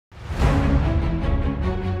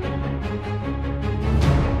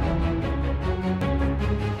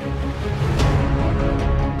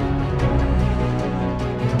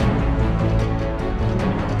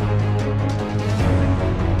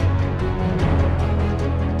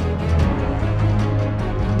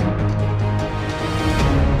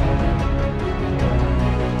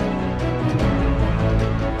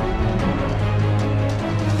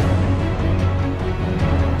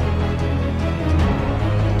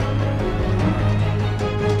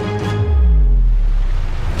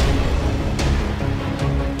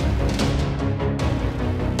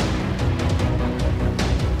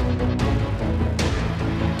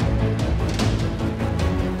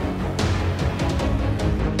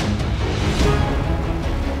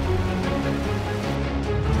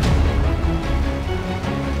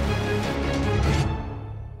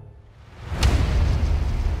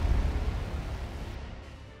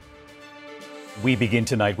We begin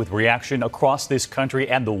tonight with reaction across this country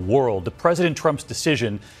and the world to President Trump's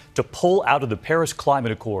decision to pull out of the Paris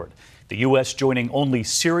Climate Accord. The U.S. joining only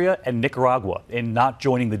Syria and Nicaragua in not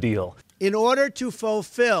joining the deal. In order to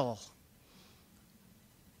fulfill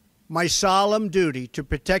my solemn duty to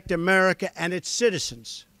protect America and its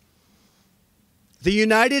citizens, the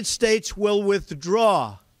United States will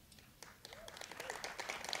withdraw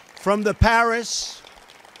from the Paris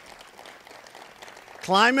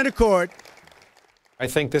Climate Accord. I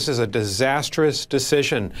think this is a disastrous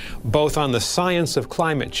decision, both on the science of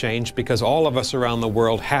climate change, because all of us around the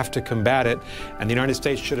world have to combat it, and the United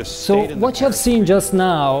States should have stayed in the what you have seen just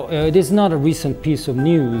now, it is not a recent piece of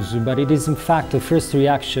news, but it is in fact the first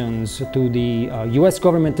reactions to the US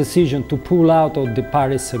government decision to pull out of the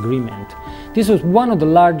Paris Agreement. This was one of the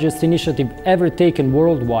largest initiatives ever taken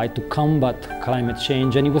worldwide to combat climate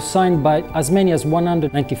change, and it was signed by as many as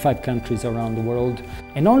 195 countries around the world.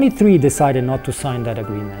 And only 3 decided not to sign that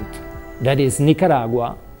agreement. That is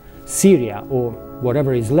Nicaragua, Syria, or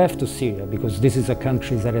whatever is left of Syria, because this is a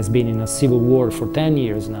country that has been in a civil war for 10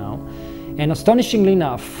 years now, and astonishingly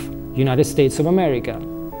enough, United States of America.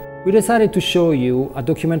 We decided to show you a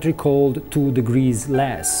documentary called 2 Degrees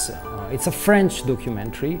Less. It's a French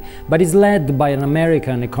documentary, but it's led by an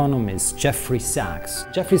American economist, Jeffrey Sachs.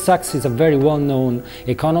 Jeffrey Sachs is a very well-known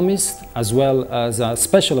economist, as well as a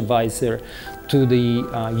special advisor to the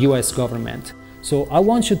US government. So I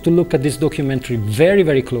want you to look at this documentary very,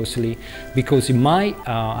 very closely, because it might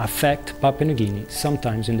affect Papua New Guinea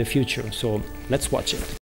sometimes in the future. So let's watch it.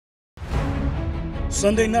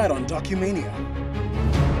 Sunday night on Documania,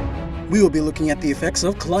 we will be looking at the effects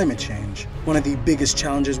of climate change, one of the biggest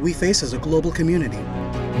challenges we face as a global community.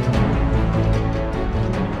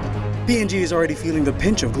 P&G is already feeling the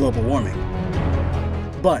pinch of global warming.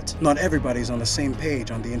 But not everybody's on the same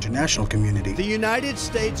page on the international community. The United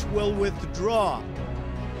States will withdraw.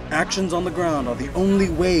 Actions on the ground are the only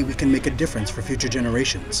way we can make a difference for future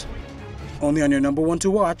generations. Only on your #1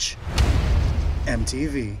 to watch,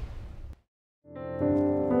 MTV.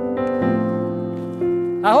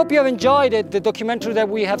 I hope you have enjoyed it, the documentary that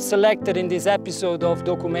we have selected in this episode of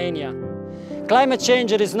Documania. Climate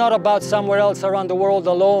change is not about somewhere else around the world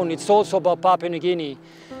alone, it's also about Papua New Guinea.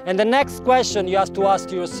 And the next question you have to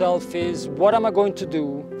ask yourself is, what am I going to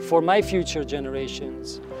do for my future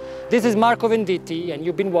generations? This is Marco Venditti, and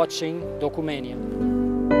you've been watching Documania.